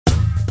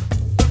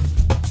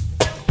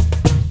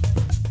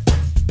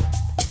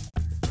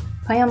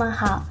朋友们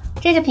好，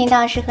这个频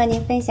道是和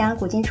您分享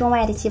古今中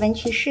外的奇闻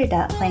趣事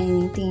的，欢迎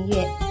您订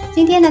阅。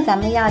今天呢，咱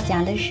们要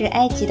讲的是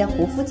埃及的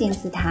胡夫金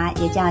字塔，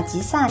也叫吉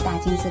萨大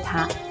金字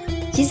塔。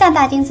吉萨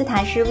大金字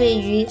塔是位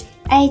于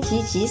埃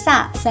及吉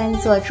萨3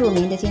座著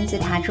名的金字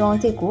塔中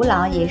最古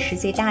老也是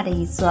最大的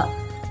一座，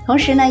同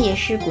时呢，也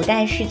是古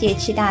代世界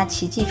7大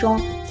奇迹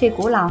中最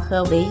古老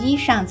和唯一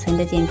尚存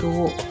的建筑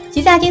物。吉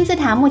萨金字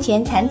塔目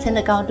前残存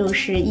的高度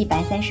是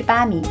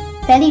138米，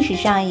在历史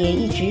上也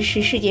一直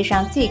是世界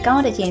上最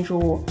高的建筑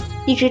物，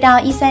一直到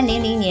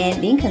1300年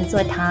林肯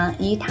座堂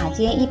以塔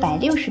尖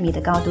160米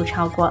的高度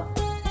超过。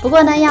不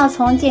过呢，要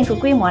从建筑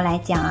规模来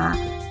讲啊，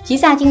吉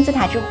萨金字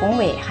塔之宏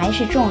伟还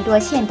是众多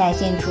现代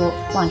建筑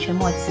望尘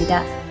莫及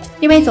的，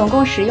因为总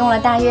共使用了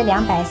大约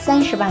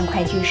230万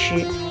块巨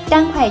石，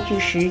单块巨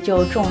石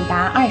就重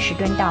达20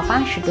吨到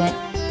80吨，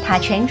塔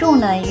全重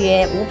呢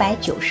约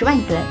590万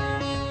吨。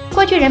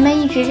过去人们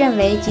一直认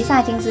为吉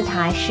萨金字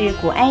塔是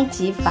古埃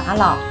及法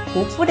老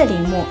胡夫的陵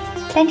墓，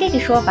但这个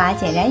说法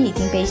显然已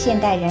经被现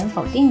代人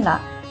否定了，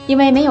因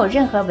为没有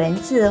任何文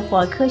字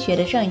或科学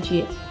的证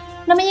据。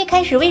那么一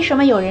开始为什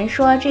么有人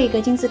说这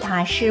个金字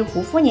塔是胡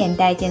夫年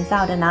代建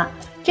造的呢？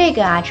这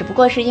个只不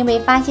过是因为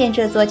发现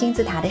这座金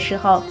字塔的时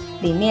候，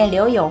里面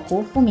留有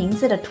胡夫名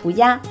字的涂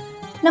鸦。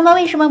那么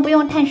为什么不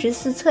用碳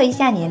14测一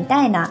下年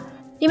代呢？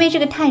因为这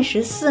个碳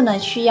14呢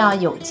需要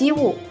有机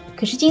物，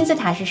可是金字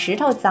塔是石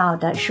头造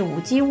的，是无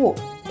机物，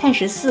碳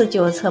14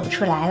就测不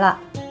出来了。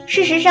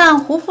事实上，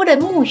胡夫的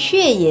墓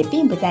穴也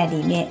并不在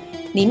里面，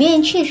里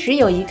面确实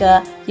有一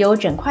个由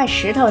整块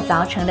石头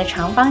凿成的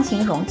长方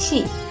形容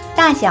器，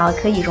大小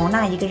可以容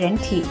纳一个人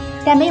体，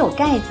但没有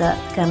盖子，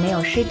更没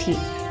有尸体，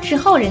是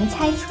后人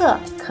猜测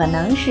可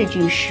能是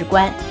具石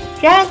棺。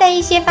然而在一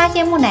些发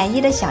现木乃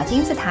伊的小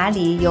金字塔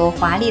里，有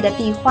华丽的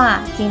壁画、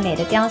精美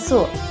的雕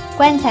塑，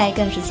棺材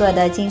更是做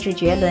得精致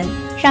绝伦，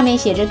上面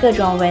写着各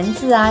种文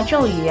字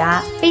咒语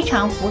非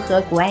常符合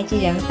古埃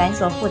及人繁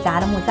琐复杂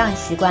的墓葬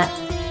习惯。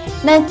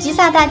那吉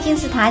萨大金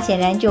字塔显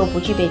然就不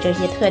具备这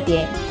些特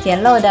点，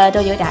简陋的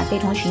都有点非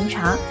同寻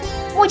常。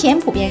目前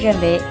普遍认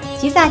为，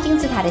吉萨金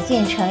字塔的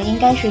建成应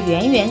该是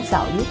远远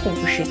早于胡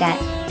夫时代，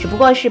只不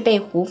过是被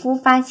胡夫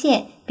发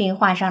现并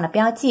画上了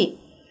标记。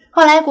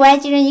后来古埃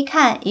及人一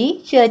看，咦，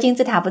这金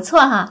字塔不错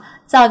哈，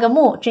造个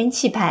墓真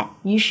气派，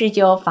于是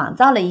就仿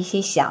造了一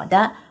些小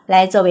的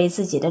来作为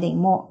自己的陵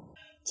墓。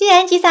既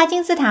然吉萨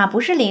金字塔不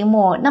是陵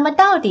墓，那么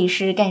到底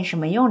是干什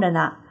么用的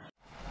呢？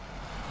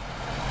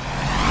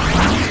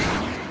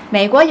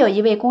美国有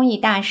一位工艺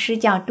大师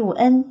叫杜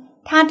恩，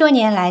他多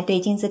年来对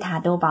金字塔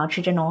都保持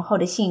着浓厚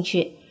的兴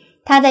趣。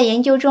他在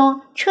研究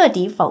中彻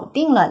底否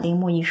定了陵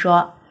墓一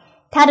说。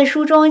他的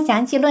书中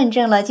详细论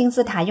证了金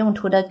字塔用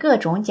途的各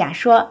种假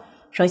说。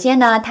首先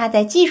呢，他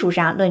在技术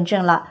上论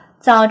证了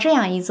造这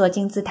样一座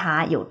金字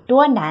塔有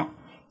多难。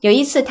有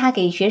一次他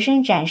给学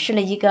生展示了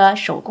一个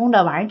手工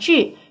的玩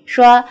具，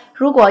说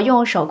如果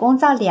用手工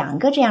造2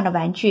个这样的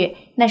玩具，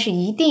那是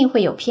一定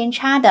会有偏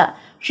差的，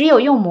只有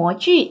用模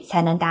具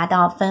才能达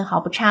到分毫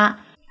不差。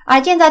而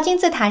建造金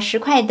字塔石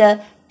块的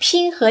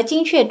拼合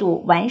精确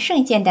度完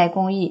胜现代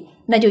工艺，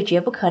那就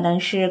绝不可能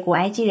是古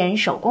埃及人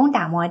手工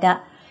打磨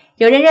的。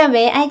有人认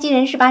为埃及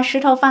人是把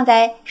石头放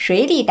在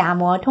水里打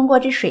磨，通过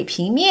这水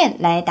平面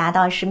来达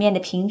到石面的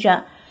平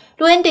整。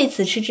杜恩对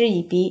此嗤之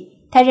以鼻，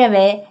他认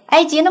为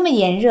埃及那么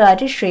炎热，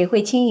这水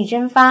会轻易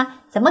蒸发，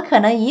怎么可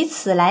能以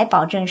此来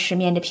保证石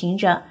面的平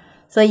整？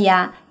所以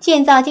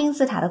建造金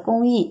字塔的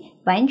工艺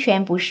完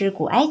全不是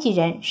古埃及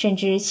人甚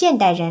至现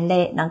代人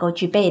类能够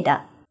具备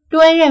的。杜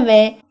恩认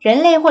为，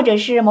人类或者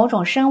是某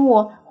种生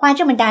物花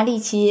这么大力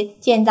气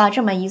建造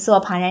这么一座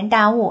庞然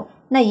大物，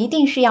那一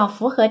定是要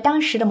符合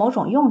当时的某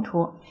种用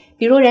途。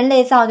比如人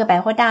类造个百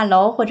货大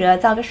楼或者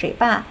造个水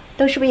坝，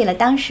都是为了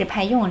当时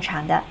派用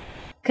场的。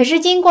可是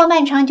经过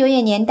漫长久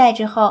远年代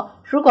之后，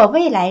如果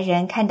未来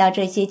人看到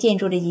这些建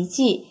筑的遗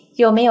迹，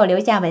又没有留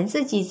下文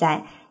字记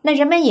载，那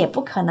人们也不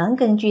可能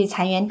根据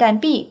残垣断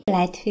壁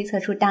来推测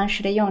出当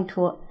时的用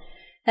途。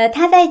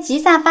他在《吉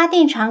萨发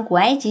电厂古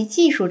埃及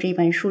技术》这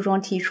本书中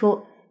提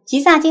出，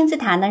吉萨金字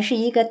塔呢是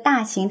一个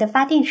大型的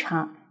发电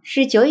厂，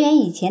是久远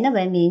以前的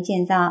文明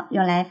建造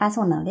用来发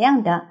送能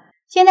量的。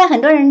现在很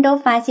多人都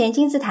发现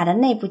金字塔的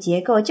内部结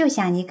构就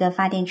像一个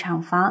发电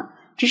厂房，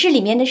只是里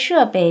面的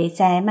设备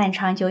在漫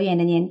长久远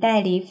的年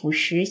代里腐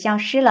蚀消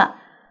失了。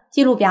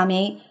记录表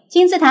明，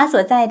金字塔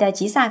所在的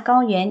吉萨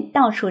高原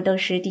到处都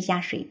是地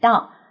下水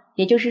道，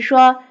也就是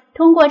说，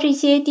通过这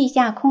些地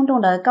下空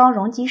洞的高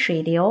容积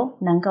水流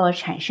能够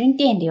产生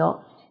电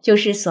流，就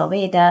是所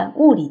谓的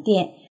物理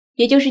电，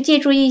也就是借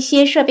助一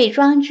些设备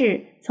装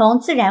置从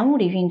自然物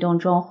理运动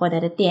中获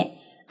得的电。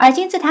而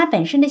金字塔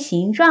本身的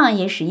形状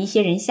也使一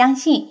些人相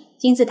信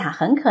金字塔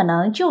很可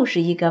能就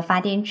是一个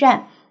发电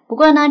站。不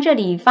过呢，这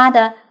里发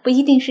的不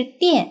一定是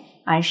电，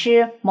而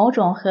是某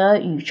种和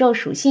宇宙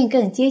属性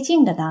更接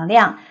近的能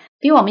量，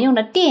比我们用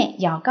的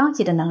电要高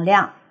级的能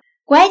量。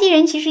古埃及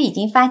人其实已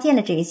经发现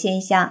了这个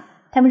现象，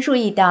他们注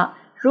意到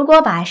如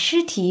果把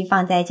尸体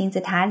放在金字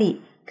塔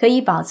里，可以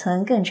保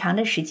存更长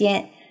的时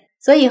间，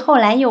所以后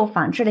来又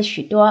仿制了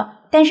许多，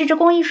但是这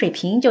工艺水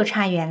平就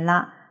差远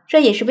了。这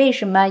也是为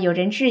什么有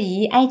人质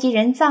疑埃及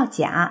人造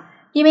假，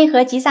因为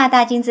和吉萨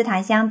大金字塔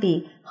相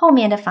比，后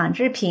面的仿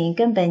制品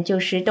根本就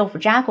是豆腐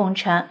渣工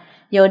程，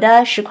有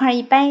的石块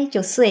一掰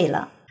就碎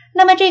了。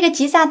那么这个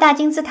吉萨大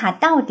金字塔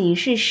到底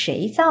是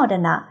谁造的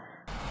呢？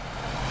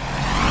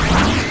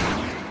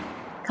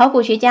考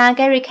古学家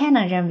Gary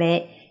Cannon 认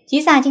为，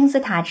吉萨金字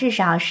塔至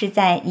少是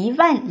在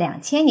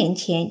12000年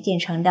前建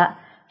成的，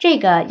这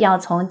个要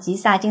从吉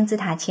萨金字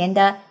塔前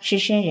的狮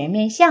身人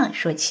面像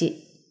说起。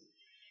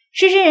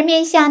狮身人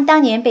面像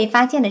当年被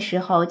发现的时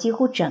候，几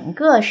乎整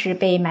个是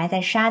被埋在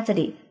沙子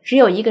里，只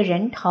有一个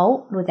人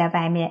头露在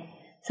外面，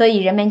所以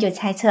人们就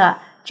猜测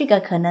这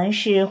个可能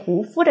是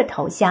胡夫的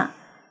头像。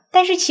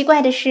但是奇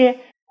怪的是，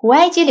古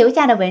埃及留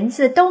下的文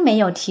字都没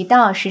有提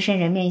到狮身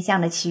人面像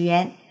的起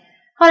源。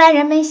后来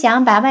人们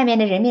想把外面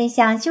的人面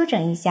像修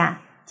整一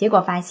下，结果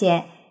发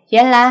现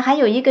原来还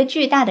有一个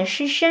巨大的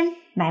狮身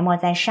埋没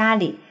在沙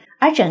里，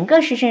而整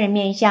个狮身人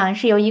面像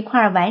是由一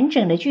块完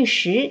整的巨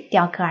石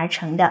雕刻而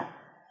成的。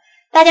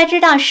大家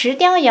知道石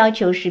雕要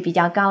求是比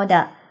较高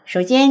的，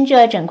首先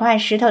这整块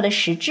石头的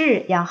石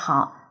质要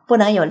好，不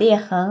能有裂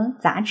痕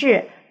杂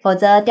质，否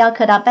则雕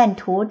刻到半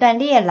途断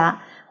裂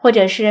了，或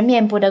者是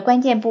面部的关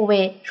键部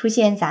位出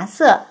现杂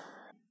色。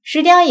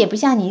石雕也不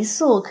像泥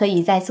塑可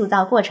以在塑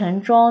造过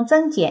程中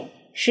增减，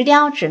石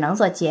雕只能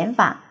做减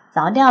法，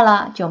凿掉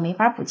了就没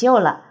法补救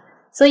了，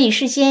所以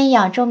事先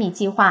要周密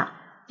计划，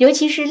尤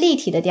其是立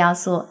体的雕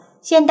塑，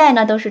现代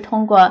呢都是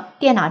通过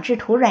电脑制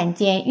图软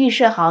件预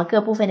设好各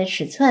部分的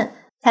尺寸，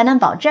才能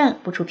保证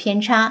不出偏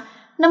差。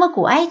那么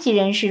古埃及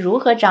人是如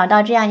何找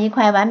到这样一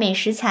块完美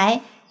石材，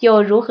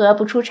又如何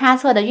不出差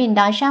错地运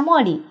到沙漠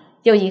里，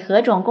又以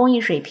何种工艺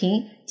水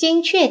平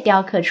精确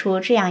雕刻出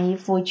这样一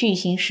幅巨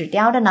型石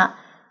雕的呢？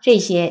这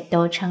些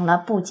都成了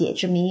不解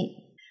之谜。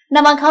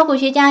那么考古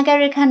学家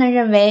Gary Cannon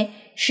认为，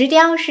石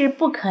雕是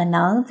不可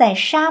能在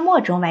沙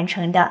漠中完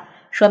成的，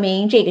说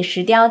明这个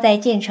石雕在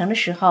建成的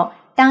时候，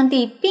当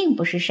地并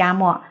不是沙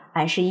漠，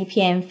而是一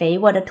片肥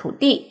沃的土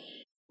地。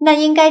那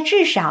应该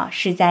至少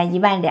是在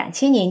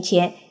12000年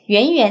前，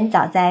远远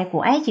早在古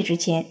埃及之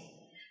前。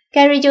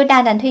Gary 就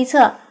大胆推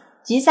测，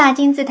吉萨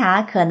金字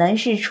塔可能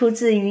是出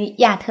自于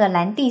亚特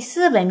兰蒂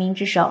斯文明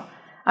之手，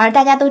而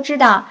大家都知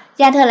道，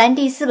亚特兰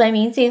蒂斯文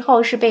明最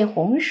后是被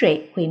洪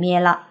水毁灭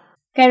了。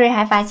Gary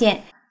还发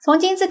现，从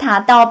金字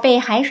塔到被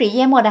海水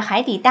淹没的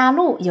海底大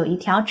陆有一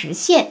条直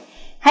线，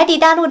海底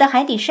大陆的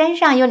海底山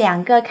上有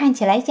2个看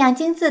起来像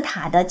金字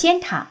塔的尖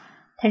塔。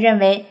他认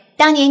为，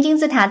当年金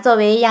字塔作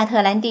为亚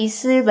特兰蒂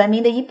斯文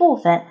明的一部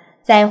分，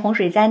在洪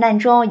水灾难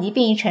中一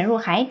并沉入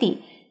海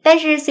底，但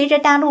是随着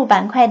大陆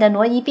板块的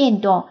挪移变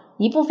动，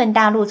一部分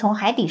大陆从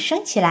海底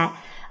升起来，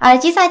而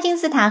吉萨金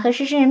字塔和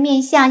狮身人面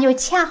像又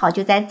恰好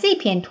就在这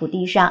片土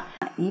地上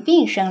一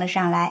并升了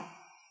上来。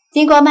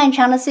经过漫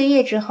长的岁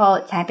月之后，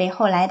才被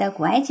后来的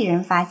古埃及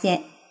人发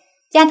现，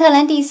亚特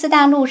兰蒂斯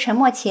大陆沉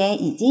没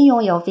前已经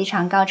拥有非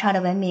常高超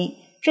的文明，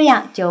这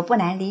样就不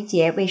难理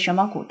解为什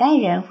么古代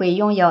人会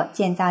拥有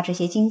建造这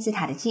些金字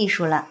塔的技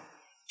术了。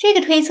这个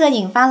推测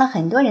引发了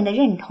很多人的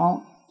认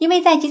同，因为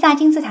在吉萨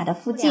金字塔的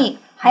附近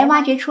还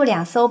挖掘出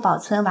2艘保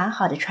存完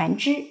好的船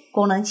只，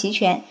功能齐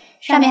全，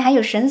上面还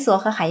有绳索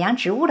和海洋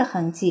植物的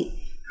痕迹。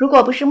如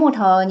果不是木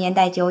头年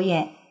代久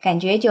远，感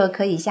觉就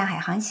可以下海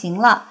航行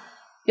了。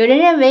有人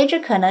认为这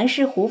可能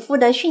是胡夫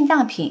的殉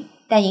葬品，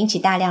但引起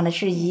大量的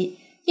质疑，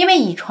因为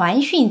以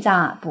船殉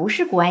葬不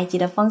是古埃及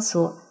的风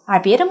俗，而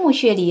别的墓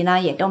穴里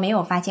呢也都没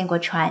有发现过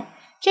船。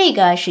这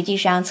个实际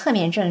上侧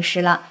面证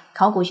实了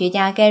考古学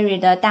家 Gary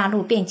的大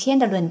陆变迁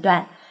的论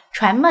断。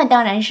船嘛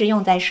当然是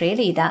用在水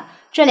里的，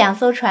这2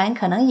艘船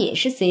可能也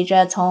是随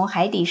着从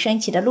海底升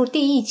起的陆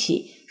地一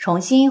起重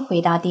新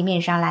回到地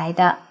面上来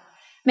的。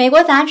美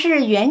国杂志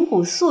《远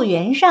古溯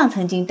源》上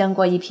曾经登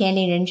过一篇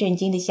令人震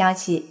惊的消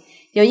息，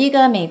有一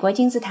个美国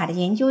金字塔的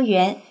研究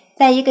员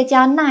在一个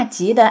叫纳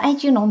吉的埃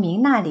及农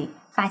民那里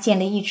发现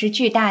了一只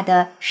巨大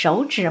的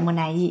手指木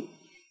乃伊。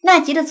纳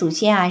吉的祖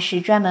先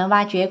是专门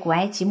挖掘古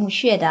埃及墓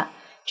穴的，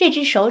这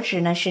只手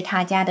指呢是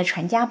他家的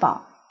传家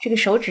宝，这个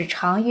手指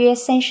长约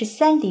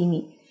33厘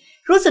米，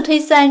如此推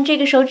算，这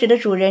个手指的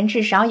主人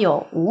至少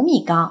有5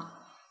米高。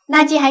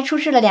纳吉还出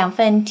示了2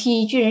份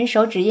替巨人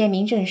手指验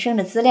明正身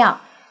的资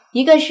料，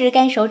一个是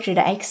该手指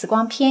的 X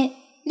光片，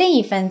另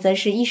一份则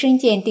是医生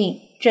鉴定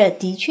这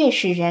的确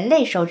是人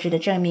类手指的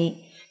证明。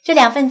这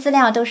2份资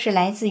料都是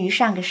来自于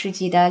上个世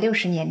纪的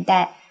60年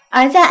代，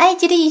而在埃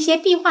及的一些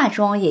壁画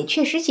中也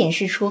确实显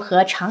示出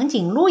和长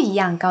颈鹿一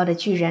样高的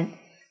巨人。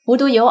无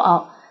独有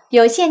偶，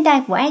有现代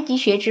古埃及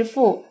学之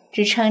父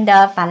之称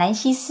的法兰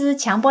西斯·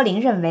强柏林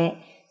认为，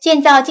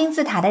建造金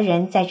字塔的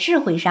人在智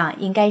慧上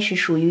应该是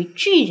属于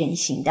巨人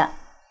型的。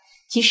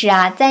其实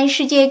在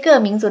世界各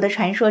民族的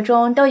传说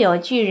中都有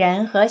巨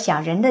人和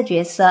小人的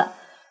角色。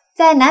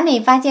在南美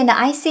发现的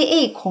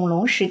ICA 恐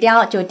龙石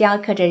雕就雕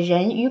刻着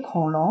人与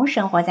恐龙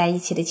生活在一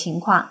起的情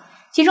况，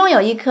其中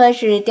有一颗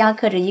是雕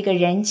刻着一个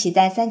人骑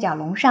在3角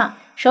龙上，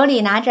手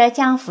里拿着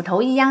像斧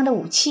头一样的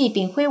武器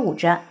并挥舞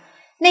着。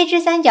那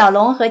只3角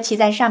龙和骑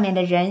在上面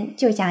的人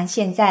就像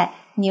现在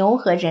牛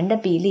和人的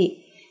比例。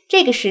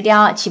这个石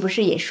雕岂不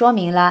是也说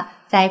明了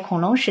在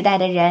恐龙时代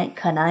的人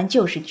可能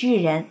就是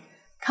巨人。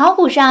考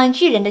古上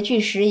巨人的巨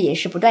石也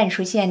是不断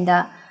出现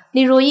的，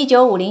例如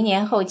1950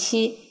年后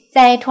期，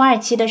在土耳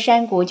其的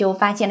山谷就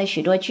发现了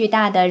许多巨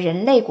大的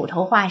人类骨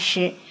头化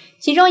石，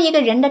其中一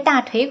个人的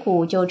大腿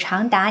骨就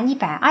长达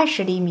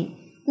120厘米。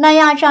那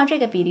要照这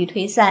个比例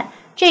推算，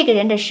这个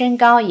人的身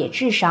高也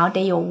至少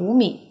得有5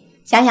米。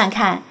想想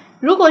看，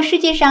如果世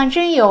界上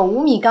真有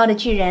5米高的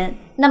巨人，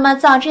那么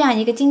造这样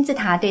一个金字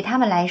塔对他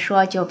们来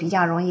说就比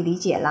较容易理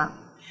解了。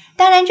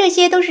当然，这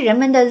些都是人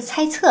们的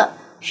猜测。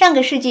上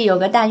个世纪有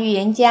个大预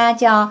言家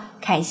叫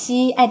凯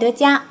西·艾德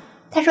加，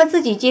他说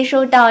自己接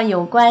收到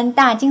有关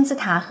大金字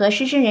塔和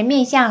狮身人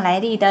面像来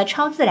历的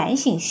超自然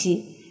信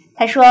息。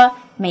他说，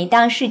每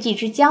当世纪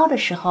之交的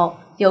时候，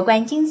有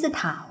关金字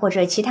塔或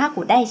者其他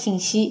古代信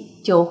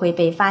息就会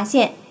被发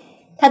现。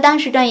他当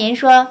时断言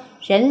说，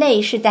人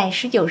类是在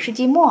19世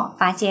纪末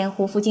发现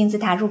胡夫金字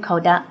塔入口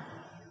的。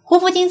胡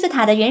夫金字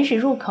塔的原始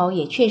入口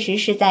也确实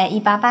是在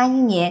1881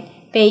年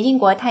被英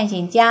国探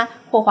险家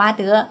霍华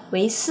德·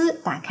维斯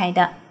打开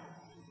的。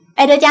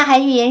艾德加还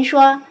预言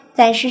说，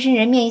在狮身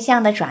人面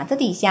像的爪子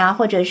底下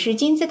或者是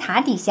金字塔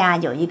底下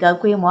有一个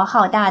规模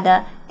浩大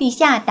的地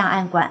下档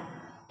案馆，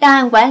档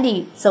案馆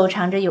里搜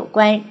藏着有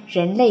关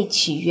人类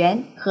起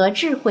源和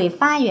智慧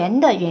发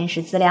源的原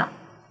始资料。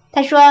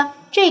他说，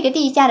这个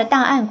地下的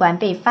档案馆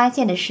被发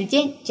现的时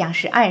间将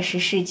是20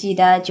世纪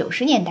的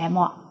90年代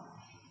末。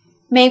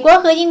美国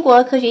和英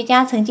国科学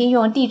家曾经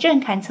用地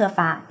震勘测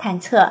法探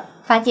测，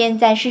发现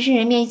在狮身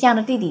人面像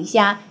的地底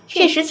下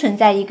确实存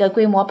在一个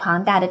规模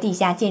庞大的地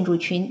下建筑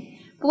群。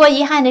不过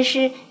遗憾的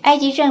是，埃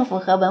及政府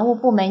和文物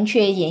部门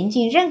却严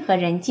禁任何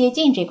人接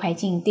近这块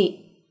禁地。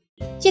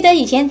记得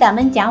以前咱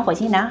们讲火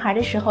星男孩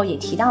的时候也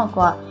提到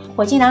过，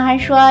火星男孩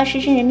说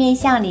狮身人面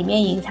像里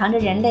面隐藏着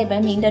人类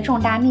文明的重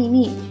大秘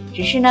密，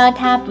只是呢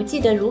他不记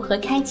得如何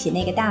开启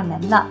那个大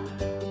门了。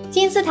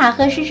金字塔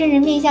和狮身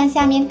人面像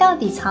下面到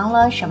底藏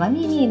了什么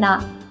秘密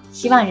呢？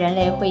希望人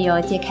类会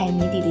有揭开谜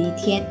底的一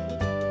天。